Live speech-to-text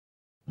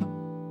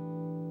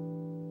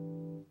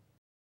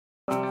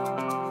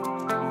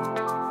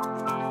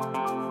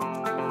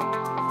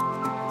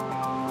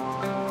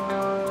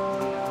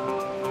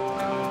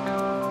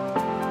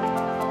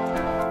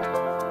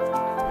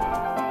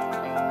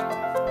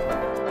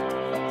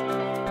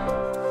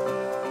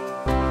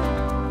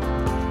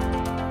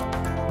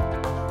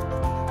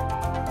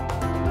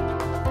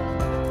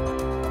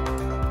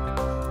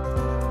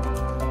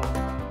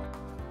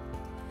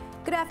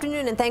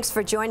afternoon and thanks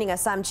for joining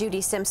us. I'm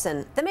Judy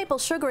Simpson. The maple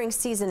sugaring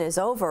season is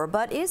over,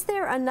 but is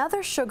there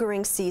another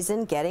sugaring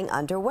season getting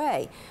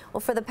underway?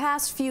 Well, for the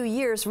past few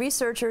years,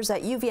 researchers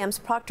at UVM's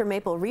Proctor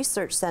Maple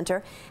Research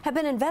Center have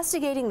been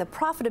investigating the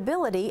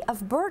profitability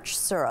of birch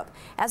syrup.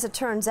 As it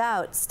turns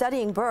out,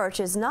 studying birch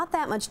is not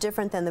that much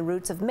different than the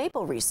roots of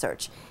maple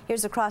research.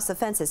 Here's Across the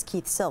Fence's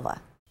Keith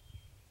Silva.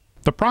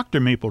 The Proctor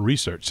Maple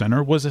Research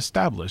Center was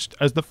established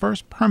as the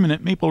first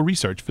permanent maple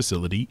research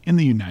facility in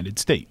the United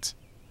States.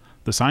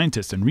 The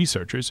scientists and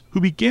researchers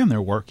who began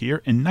their work here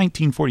in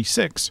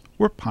 1946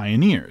 were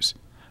pioneers,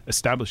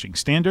 establishing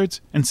standards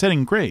and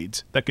setting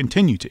grades that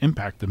continue to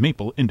impact the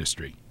maple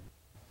industry.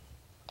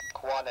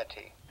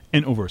 Quantity.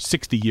 And over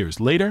 60 years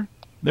later,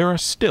 there are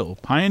still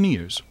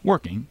pioneers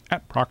working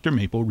at Proctor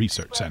Maple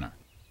Research Center.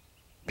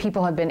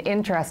 People have been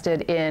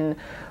interested in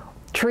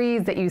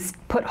trees that you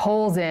put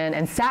holes in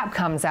and sap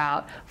comes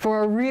out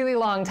for a really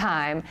long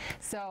time.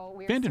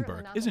 So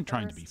Vandenberg isn't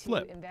trying to be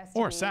flip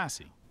or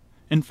sassy.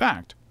 In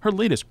fact, her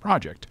latest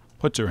project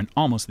puts her in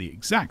almost the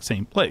exact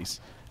same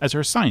place as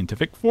her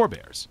scientific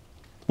forebears,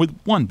 with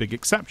one big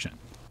exception.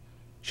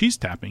 She's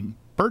tapping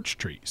birch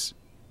trees.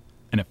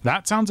 And if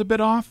that sounds a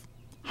bit off,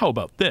 how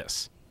about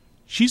this?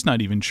 She's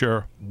not even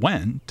sure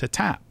when to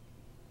tap.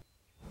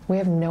 We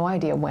have no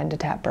idea when to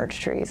tap birch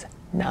trees.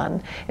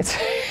 None.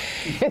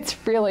 It's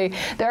really,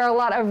 there are a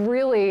lot of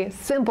really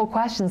simple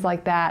questions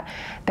like that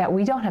that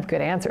we don't have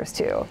good answers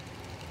to.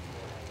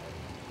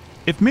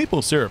 If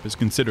maple syrup is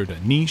considered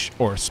a niche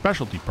or a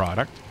specialty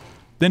product,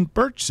 then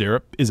birch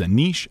syrup is a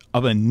niche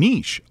of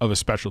a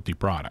specialty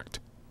product.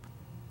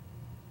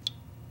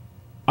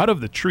 Out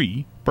of the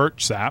tree,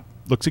 birch sap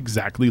looks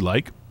exactly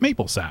like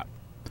maple sap.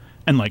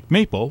 And like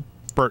maple,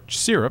 birch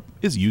syrup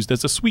is used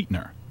as a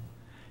sweetener.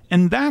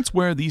 And that's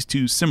where these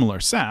two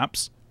similar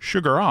saps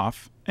sugar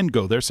off and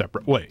go their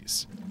separate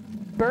ways.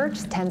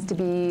 Birch tends to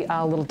be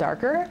a little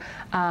darker,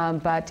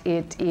 but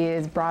it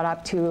is brought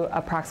up to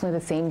approximately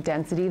the same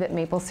density that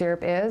maple syrup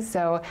is.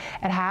 So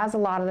it has a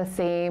lot of the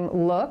same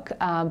look,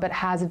 but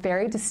has a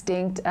very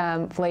distinct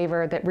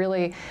flavor that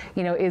really,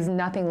 is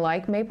nothing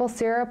like maple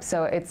syrup.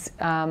 So it's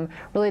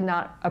really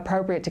not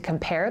appropriate to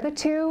compare the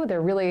two.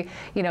 They're really,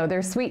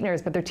 they're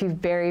sweeteners, but they're two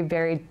very,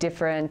 very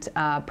different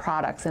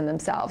products in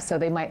themselves. So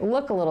they might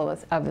look a little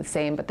of the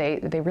same, but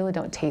they really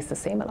don't taste the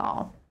same at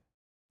all.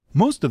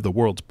 Most of the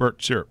world's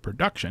birch syrup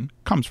production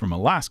comes from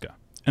Alaska,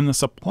 and the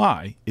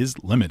supply is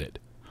limited,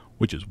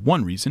 which is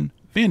one reason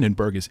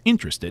Vandenberg is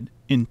interested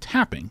in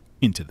tapping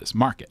into this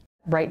market.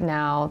 Right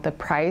now, the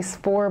price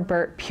for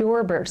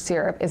pure birch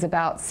syrup is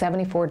about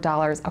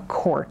 $74 a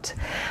quart.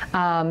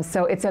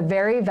 So it's a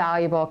very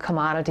valuable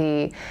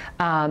commodity,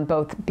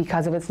 both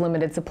because of its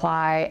limited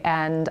supply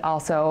and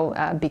also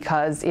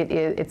because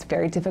it's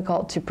very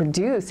difficult to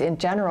produce in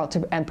general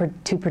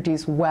to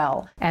produce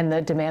well. And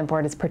the demand for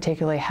it is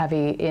particularly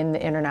heavy in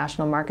the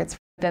international markets.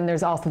 Then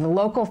there's also the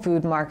local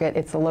food market.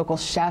 It's the local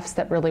chefs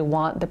that really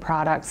want the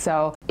product.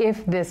 So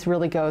if this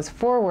really goes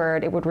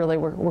forward, it would really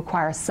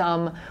require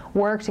some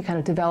work to kind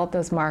of develop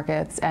those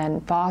markets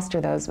and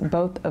foster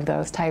both of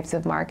those types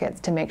of markets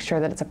to make sure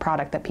that it's a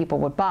product that people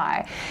would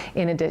buy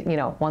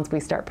once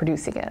we start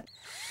producing it.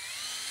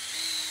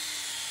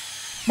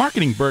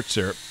 Marketing birch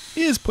syrup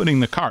is putting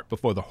the cart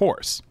before the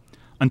horse.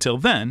 Until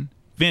then,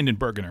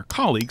 Vandenberg and her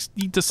colleagues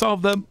need to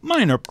solve the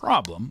minor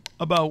problem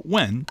about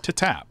when to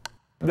tap.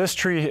 This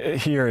tree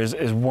here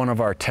is one of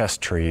our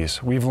test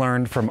trees. We've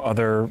learned from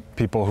other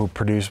people who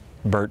produce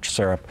birch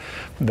syrup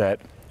that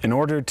in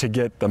order to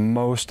get the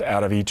most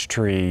out of each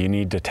tree, you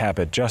need to tap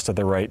it just at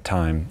the right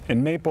time.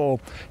 In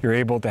maple, you're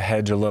able to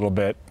hedge a little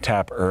bit,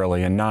 tap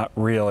early, and not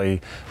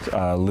really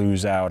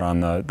lose out on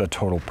the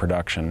total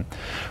production.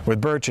 With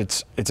birch,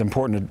 it's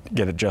important to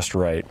get it just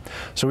right.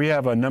 So we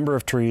have a number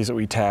of trees that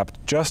we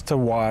tapped just to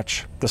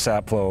watch the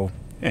sap flow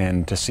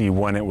and to see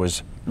when it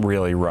was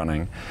really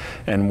running.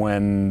 And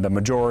when the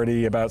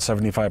majority, about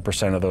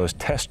 75% of those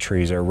test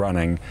trees are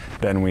running,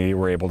 then we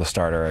were able to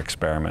start our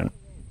experiment.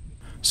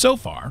 So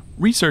far,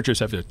 researchers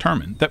have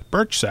determined that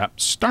birch sap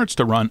starts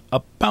to run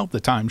about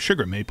the time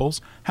sugar maples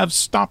have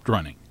stopped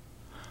running.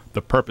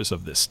 The purpose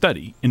of this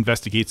study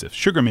investigates if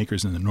sugar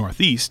makers in the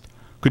Northeast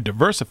could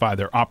diversify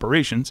their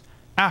operations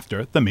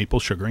after the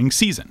maple sugaring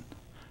season.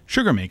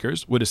 Sugar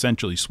makers would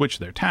essentially switch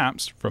their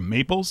taps from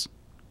maples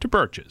to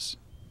birches.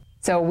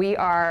 So we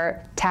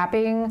are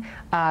tapping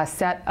a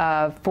set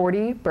of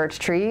 40 birch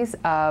trees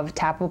of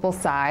tappable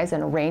size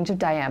and a range of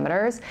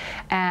diameters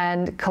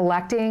and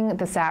collecting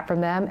the sap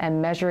from them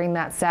and measuring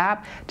that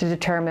sap to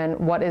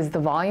determine what is the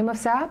volume of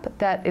sap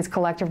that is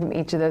collected from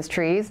each of those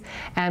trees.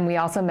 And we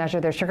also measure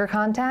their sugar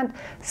content.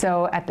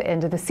 So at the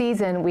end of the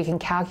season, we can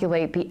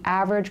calculate the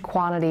average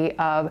quantity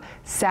of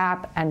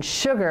sap and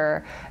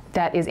sugar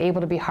that is able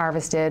to be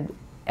harvested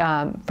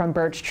from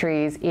birch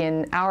trees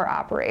in our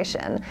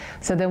operation.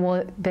 So then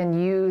we'll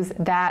use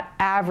that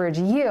average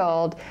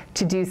yield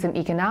to do some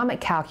economic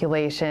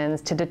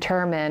calculations to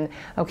determine,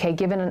 okay,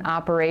 given an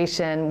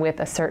operation with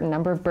a certain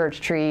number of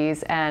birch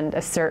trees and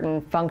a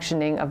certain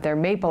functioning of their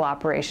maple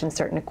operation,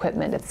 certain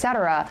equipment,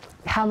 etc.,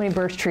 how many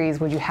birch trees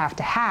would you have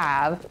to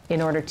have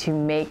in order to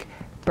make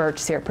birch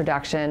syrup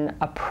production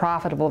a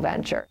profitable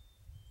venture?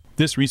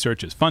 This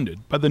research is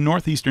funded by the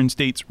Northeastern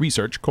States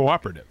Research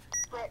Cooperative.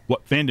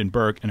 What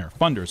Vandenberg and her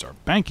funders are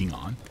banking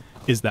on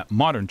is that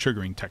modern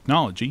sugaring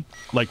technology,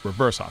 like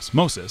reverse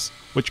osmosis,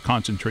 which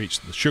concentrates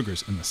the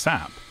sugars in the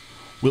sap,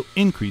 will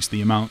increase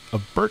the amount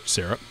of birch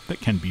syrup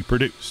that can be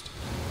produced.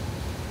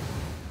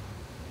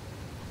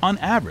 On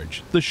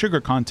average, the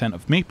sugar content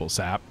of maple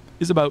sap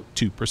is about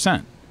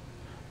 2%.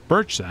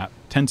 Birch sap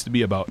tends to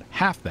be about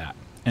half that,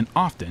 and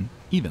often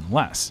even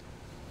less.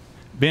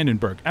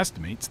 Vandenberg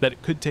estimates that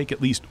it could take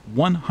at least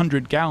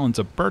 100 gallons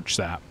of birch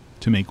sap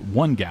to make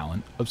 1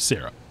 gallon of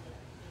syrup.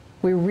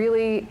 We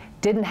really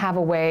didn't have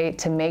a way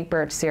to make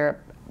birch syrup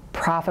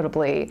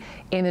profitably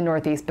in the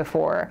Northeast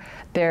before.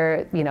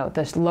 The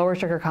lower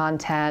sugar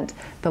content,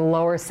 the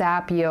lower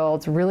sap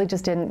yields really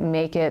just didn't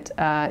make it,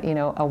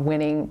 a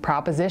winning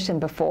proposition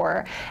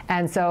before.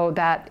 And so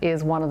that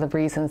is one of the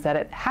reasons that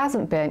it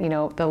hasn't been,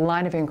 the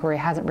line of inquiry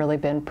hasn't really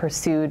been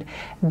pursued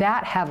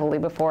that heavily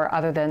before,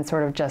 other than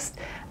sort of just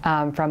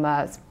from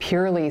a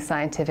purely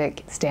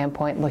scientific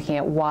standpoint, looking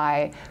at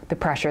why the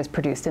pressure is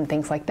produced and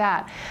things like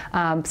that.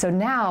 So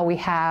now we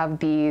have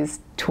these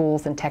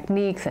tools and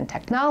techniques and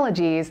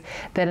technologies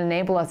that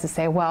enable us to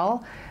say,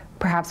 well,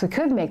 perhaps we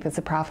could make this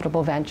a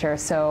profitable venture.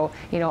 So,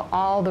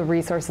 all the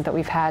resources that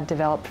we've had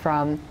developed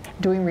from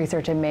doing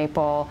research in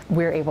maple,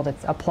 we're able to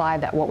apply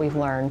what we've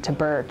learned to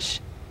birch.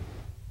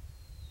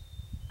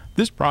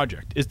 This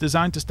project is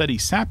designed to study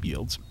sap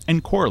yields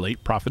and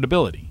correlate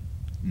profitability,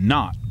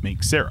 not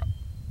make syrup.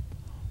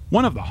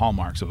 One of the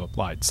hallmarks of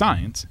applied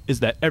science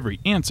is that every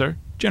answer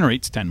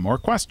generates 10 more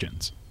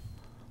questions.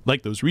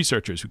 Like those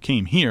researchers who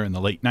came here in the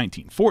late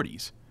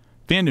 1940s,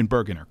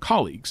 Vandenberg and her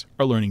colleagues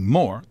are learning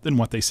more than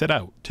what they set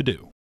out to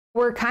do.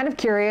 We're kind of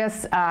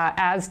curious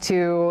as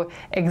to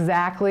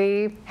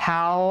exactly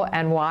how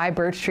and why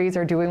birch trees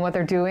are doing what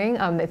they're doing.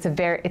 It's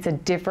a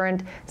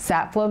different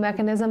sap flow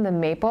mechanism than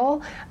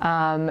maple.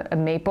 A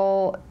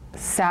maple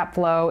sap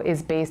flow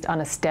is based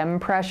on a stem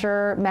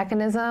pressure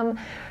mechanism.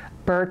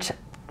 Birch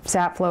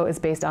sap flow is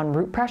based on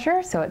root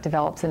pressure, so it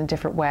develops in a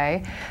different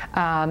way.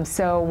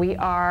 So we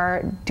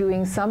are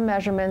doing some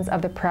measurements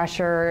of the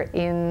pressure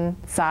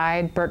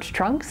inside birch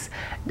trunks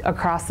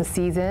across the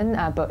season,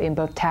 in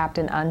both tapped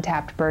and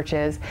untapped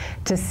birches,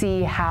 to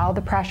see how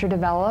the pressure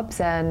develops,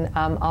 and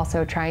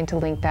also trying to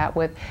link that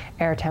with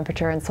air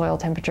temperature and soil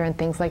temperature and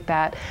things like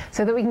that,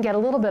 so that we can get a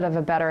little bit of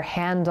a better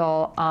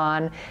handle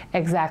on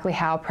exactly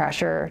how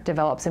pressure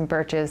develops in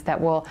birches that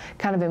will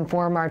kind of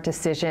inform our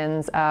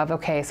decisions of,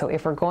 okay, so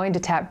if we're going to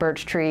tap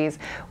birch trees,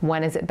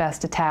 when is it best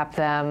to tap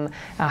them,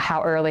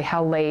 how early,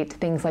 how late,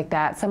 things like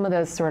that. Some of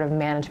those sort of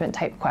management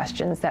type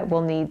questions that we'll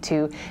need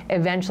to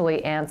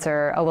eventually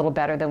answer a little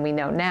better than we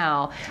know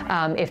now,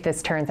 if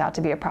this turns out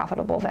to be a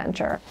profitable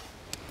venture.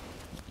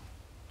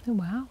 Oh,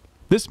 wow.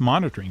 This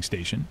monitoring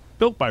station,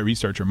 built by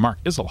researcher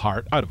Mark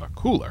Iselhart out of a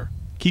cooler,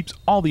 keeps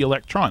all the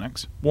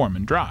electronics warm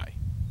and dry.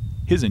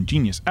 His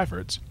ingenious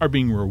efforts are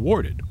being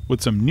rewarded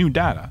with some new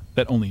data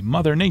that only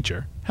Mother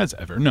Nature has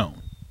ever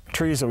known.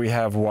 Trees that we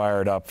have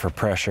wired up for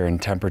pressure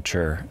and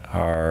temperature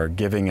are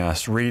giving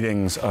us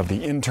readings of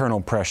the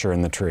internal pressure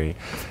in the tree.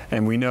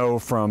 And we know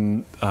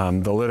from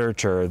the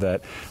literature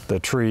that the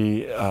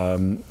tree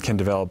can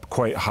develop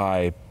quite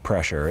high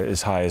pressure,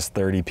 as high as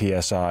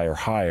 30 psi or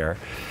higher.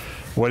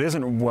 What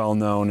isn't well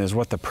known is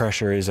what the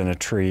pressure is in a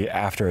tree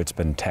after it's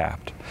been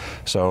tapped.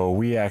 So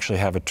we actually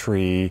have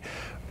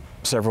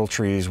several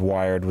trees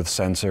wired with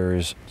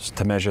sensors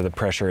to measure the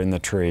pressure in the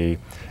tree,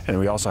 and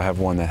we also have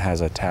one that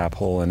has a tap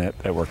hole in it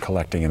that we're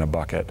collecting in a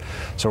bucket.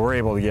 So we're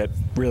able to get,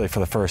 really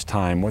for the first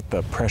time, what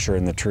the pressure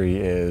in the tree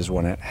is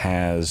when it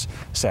has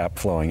sap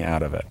flowing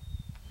out of it.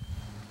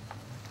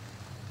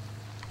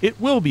 It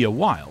will be a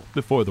while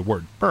before the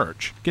word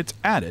birch gets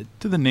added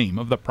to the name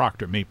of the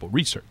Proctor Maple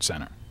Research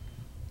Center.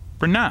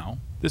 For now,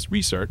 this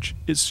research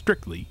is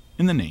strictly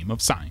in the name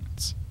of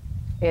science.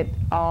 It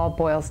all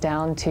boils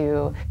down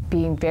to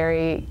being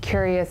very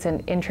curious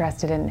and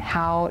interested in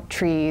how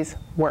trees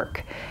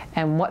work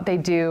and what they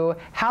do,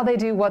 how they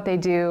do what they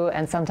do,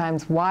 and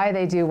sometimes why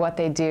they do what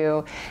they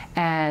do.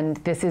 And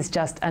this is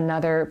just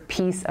another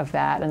piece of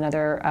that,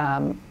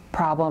 another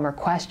problem or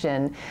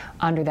question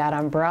under that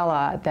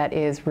umbrella that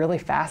is really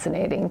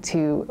fascinating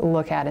to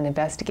look at and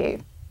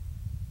investigate.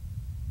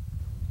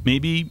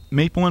 Maybe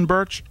maple and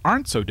birch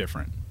aren't so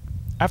different.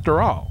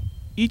 After all,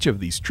 each of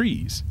these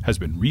trees has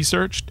been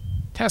researched,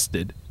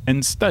 tested,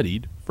 and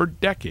studied for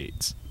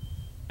decades,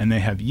 and they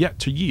have yet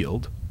to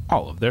yield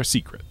all of their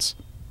secrets.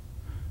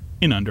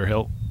 In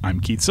Underhill,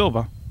 I'm Keith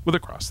Silva with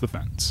Across the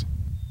Fence.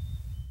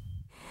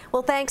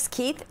 Well, thanks,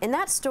 Keith. In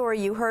that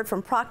story, you heard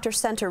from Proctor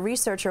Center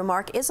researcher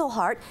Mark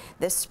Iselhart.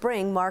 This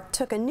spring, Mark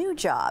took a new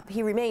job.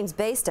 He remains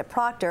based at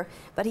Proctor,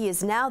 but he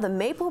is now the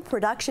maple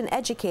production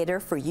educator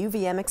for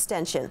UVM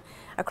Extension.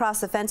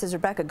 Across the Fence's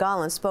Rebecca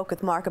Gollin spoke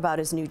with Mark about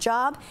his new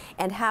job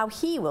and how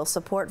he will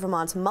support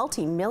Vermont's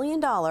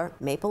multi-million-dollar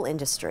maple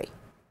industry.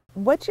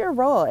 What's your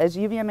role as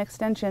UVM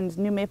Extension's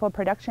new maple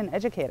production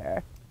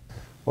educator?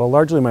 Well,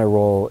 largely my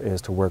role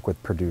is to work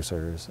with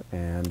producers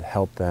and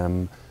help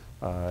them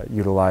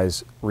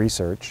utilize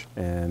research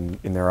in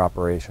their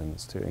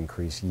operations to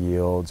increase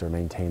yields or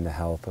maintain the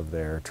health of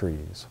their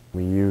trees.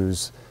 We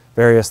use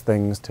various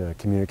things to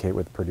communicate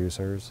with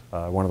producers.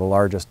 One of the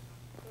largest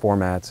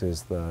formats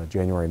is the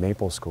January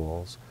Maple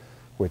Schools,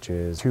 which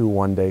is 2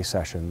 one-day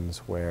sessions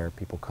where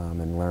people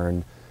come and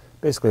learn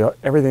basically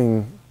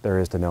everything there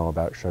is to know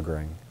about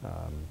sugaring.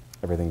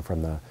 Everything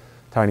from the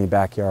tiny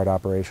backyard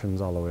operations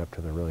all the way up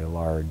to the really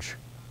large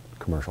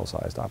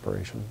commercial-sized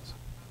operations.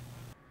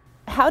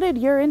 How did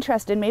your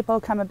interest in maple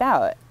come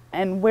about,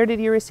 and where did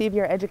you receive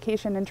your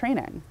education and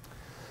training?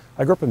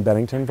 I grew up in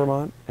Bennington,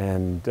 Vermont,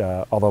 and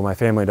although my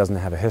family doesn't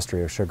have a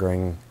history of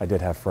sugaring, I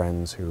did have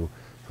friends who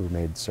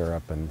made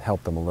syrup and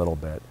helped them a little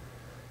bit.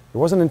 It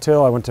wasn't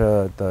until I went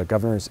to the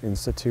Governor's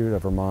Institute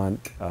of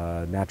Vermont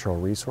Natural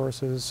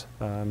Resources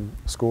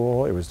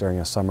School. It was during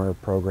a summer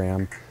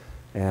program,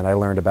 and I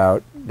learned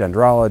about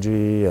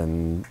dendrology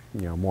and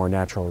more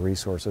natural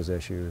resources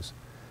issues.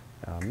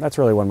 That's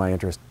really when my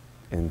interest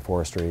in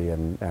forestry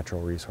and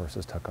natural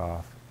resources took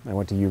off. I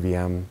went to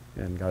UVM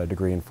and got a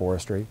degree in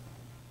forestry.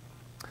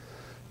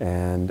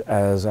 And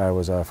as I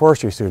was a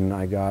forestry student,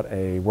 I got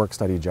a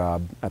work-study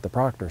job at the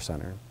Proctor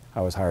Center.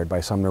 I was hired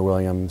by Sumner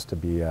Williams to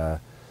be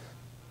a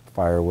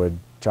firewood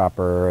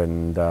chopper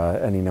and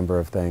any number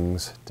of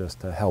things just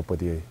to help with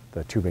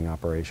the tubing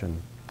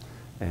operation.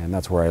 And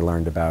that's where I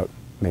learned about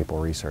maple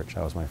research.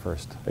 That was my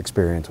first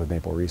experience with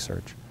maple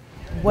research.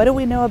 What do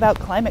we know about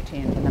climate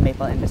change in the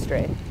maple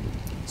industry?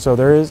 So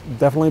there has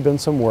definitely been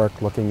some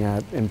work looking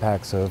at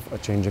impacts of a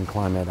changing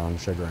climate on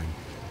sugaring.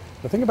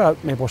 The thing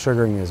about maple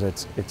sugaring is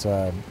it's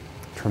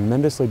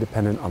tremendously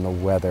dependent on the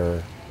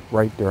weather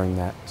right during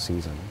that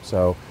season.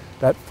 So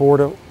that 4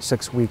 to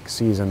 6 week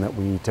season that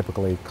we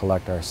typically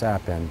collect our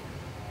sap in,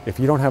 if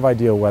you don't have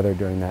ideal weather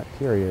during that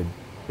period,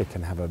 it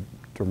can have a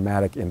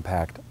dramatic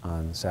impact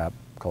on sap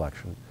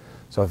collection.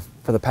 So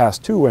for the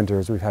past 2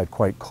 winters, we've had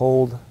quite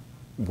cold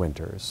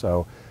winters.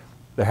 So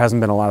there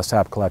hasn't been a lot of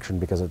sap collection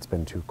because it's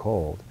been too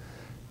cold.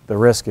 The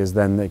risk is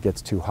then it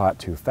gets too hot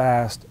too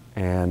fast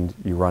and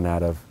you run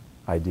out of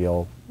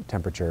ideal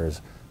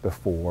temperatures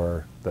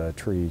before the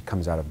tree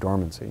comes out of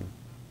dormancy.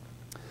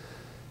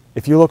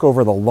 If you look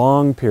over the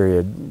long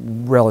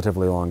period,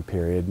 relatively long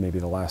period, maybe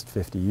the last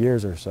 50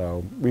 years or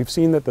so, we've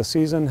seen that the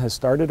season has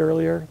started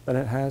earlier than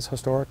it has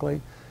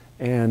historically,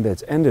 and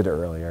it's ended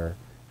earlier,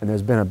 and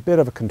there's been a bit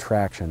of a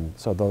contraction.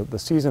 So the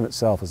season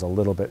itself is a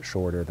little bit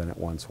shorter than it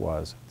once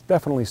was. It's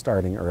definitely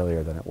starting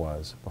earlier than it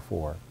was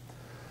before.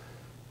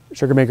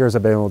 Sugar makers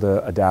have been able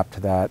to adapt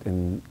to that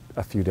in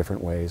a few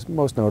different ways,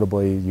 most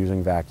notably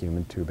using vacuum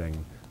and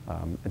tubing,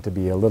 and to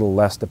be a little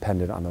less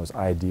dependent on those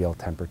ideal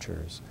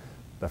temperatures,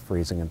 the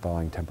freezing and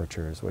thawing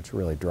temperatures, which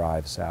really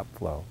drive sap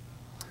flow.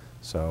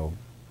 So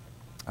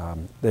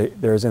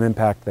there's an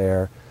impact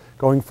there.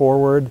 Going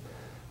forward,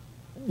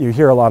 you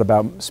hear a lot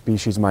about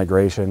species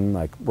migration,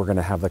 like we're going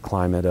to have the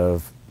climate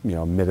of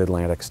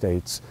mid-Atlantic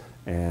states,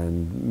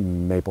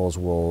 and maples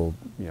will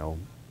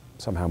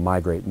somehow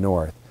migrate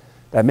north.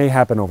 That may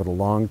happen over the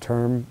long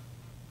term,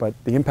 but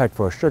the impact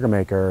for a sugar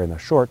maker in the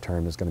short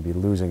term is going to be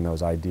losing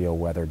those ideal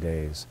weather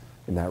days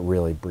in that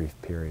really brief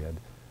period.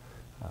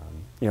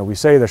 We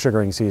say the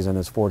sugaring season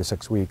is 4 to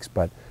 6 weeks,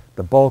 but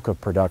the bulk of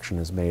production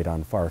is made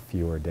on far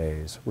fewer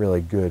days, really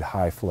good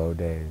high flow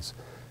days.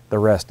 The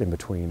rest in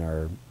between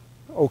are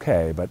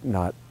okay, but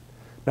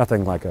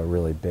nothing like a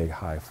really big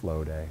high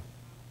flow day.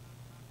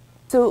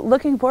 So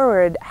looking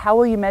forward, how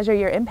will you measure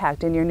your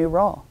impact in your new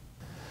role?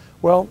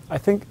 Well, I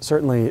think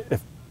certainly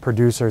if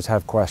producers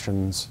have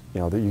questions,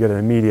 that you get an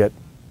immediate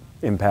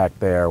impact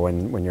there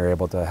when you're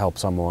able to help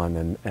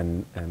someone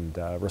and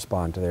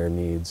respond to their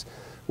needs,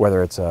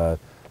 whether it's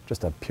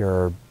just a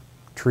pure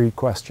tree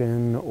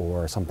question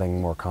or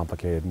something more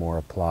complicated, more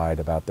applied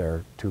about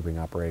their tubing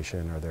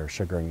operation or their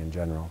sugaring in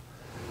general.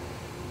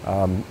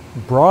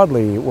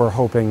 Broadly, we're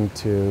hoping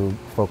to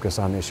focus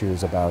on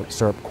issues about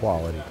syrup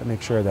quality to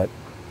make sure that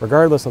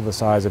regardless of the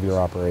size of your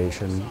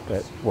operation,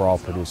 that we're all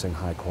producing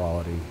high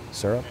quality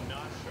syrup.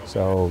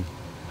 So,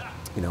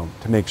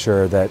 to make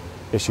sure that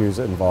issues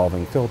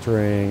involving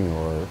filtering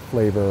or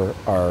flavor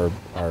are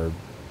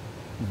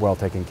well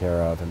taken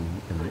care of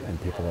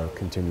and people are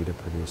continue to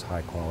produce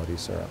high quality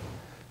syrup.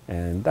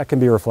 And that can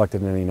be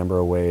reflected in any number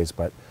of ways,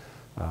 but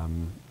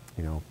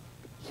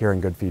hearing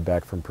good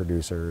feedback from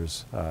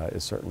producers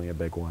is certainly a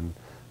big one.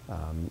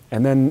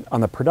 And then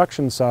on the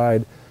production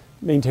side,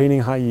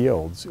 maintaining high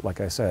yields.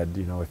 Like I said,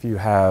 if you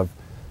have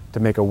to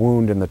make a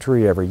wound in the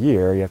tree every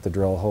year, you have to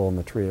drill a hole in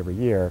the tree every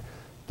year,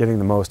 getting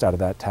the most out of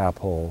that tap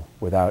hole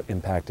without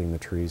impacting the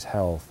tree's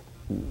health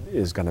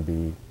is going to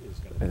be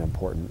an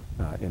important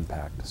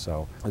impact.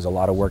 So there's a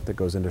lot of work that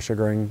goes into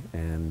sugaring,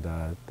 and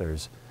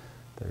there's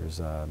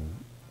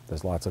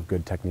lots of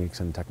good techniques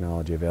and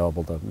technology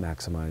available to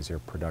maximize your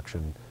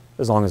production,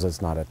 as long as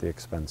it's not at the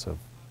expense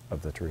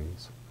of the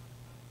trees.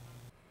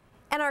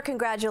 And our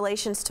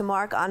congratulations to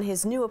Mark on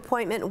his new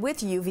appointment with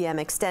UVM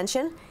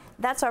Extension.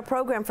 That's our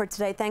program for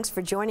today. Thanks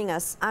for joining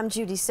us. I'm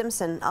Judy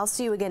Simpson. I'll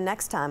see you again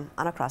next time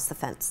on Across the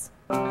Fence.